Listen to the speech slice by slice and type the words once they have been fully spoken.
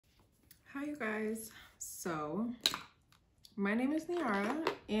Hi you guys, so my name is Niara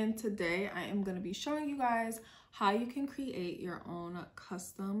and today I am going to be showing you guys how you can create your own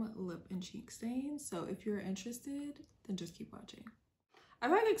custom lip and cheek stains. So if you're interested, then just keep watching. I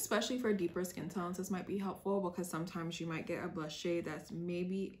feel like especially for deeper skin tones this might be helpful because sometimes you might get a blush shade that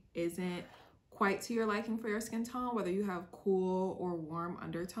maybe isn't quite to your liking for your skin tone, whether you have cool or warm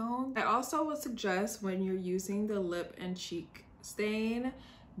undertones. I also would suggest when you're using the lip and cheek stain,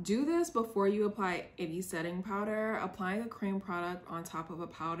 do this before you apply any setting powder. Applying a cream product on top of a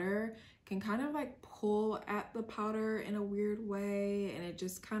powder can kind of like pull at the powder in a weird way, and it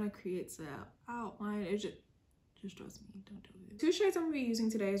just kind of creates an outline. It just trust me, don't do it. Two shades I'm gonna be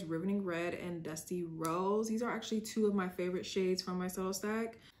using today is Riveting Red and Dusty Rose. These are actually two of my favorite shades from my Subtl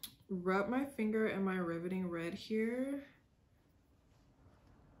stack. Rub my finger in my Riveting Red here.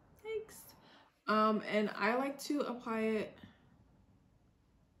 Thanks. And I like to apply it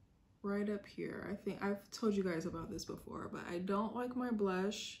right up here. I think I've told you guys about this before, but I don't like my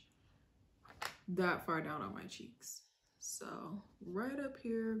blush that far down on my cheeks. So right up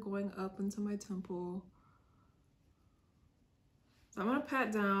here, going up into my temple. So I'm gonna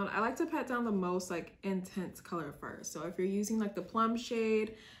pat down. I like to pat down the most like intense color first. So if you're using like the plum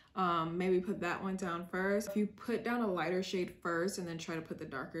shade, maybe put that one down first. If you put down a lighter shade first and then try to put the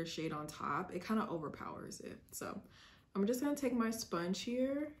darker shade on top, it kind of overpowers it. So I'm just gonna take my sponge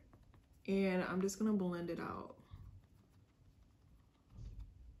here and I'm just gonna blend it out.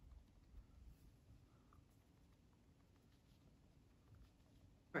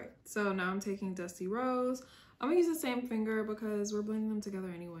 All right, so now I'm taking Dusty Rose. I'm gonna use the same finger because we're blending them together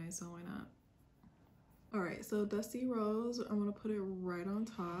anyway, so why not? All right, so Dusty Rose, I'm gonna put it right on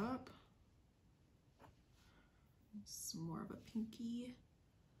top. It's more of a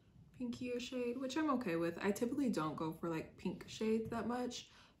pinkier shade, which I'm okay with. I typically don't go for like pink shades that much,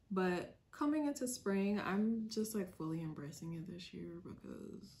 but coming into spring, I'm just like fully embracing it this year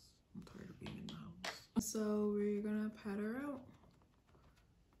because I'm tired of being in the house. So we're gonna pat her out.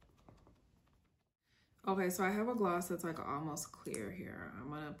 Okay, so I have a gloss that's like almost clear here. I'm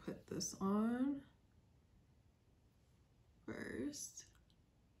gonna put this on first.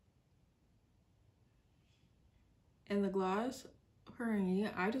 And the gloss, for me,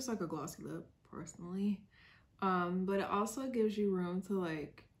 I just like a glossy lip personally. But it also gives you room to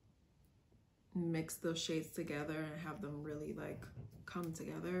like mix those shades together and have them really like come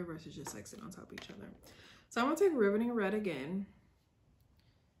together versus just like sit on top of each other. So I'm gonna take Riveting Red again.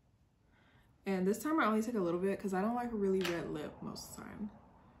 And this time I only take a little bit because I don't like a really red lip most of the time.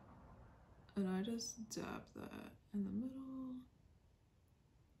 And I just dab that in the middle.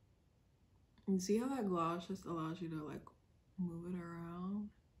 And see how that gloss just allows you to like move it around.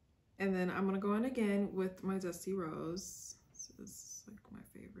 And then I'm gonna go in again with my Dusty Rose. This is like my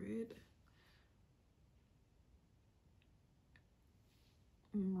favorite.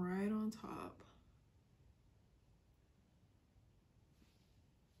 Right on top.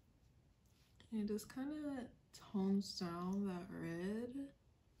 And it just kind of tones down that red.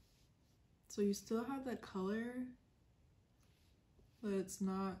 So you still have that color, but it's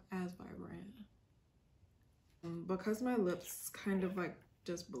not as vibrant. Because my lips kind of like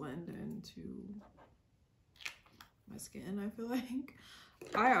just blend into my skin, I feel like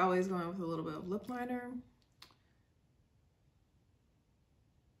I always go in with a little bit of lip liner.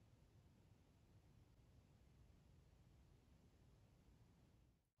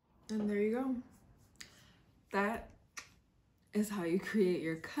 And there you go. That is how you create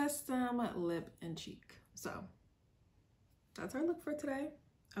your custom lip and cheek. So that's our look for today.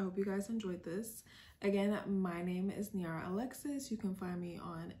 I hope you guys enjoyed this. Again, my name is Niara Alexis. You can find me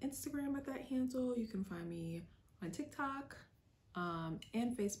on Instagram at that handle. You can find me on TikTok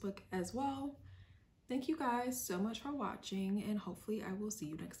and Facebook as well. Thank you guys so much for watching, and hopefully I will see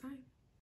you next time.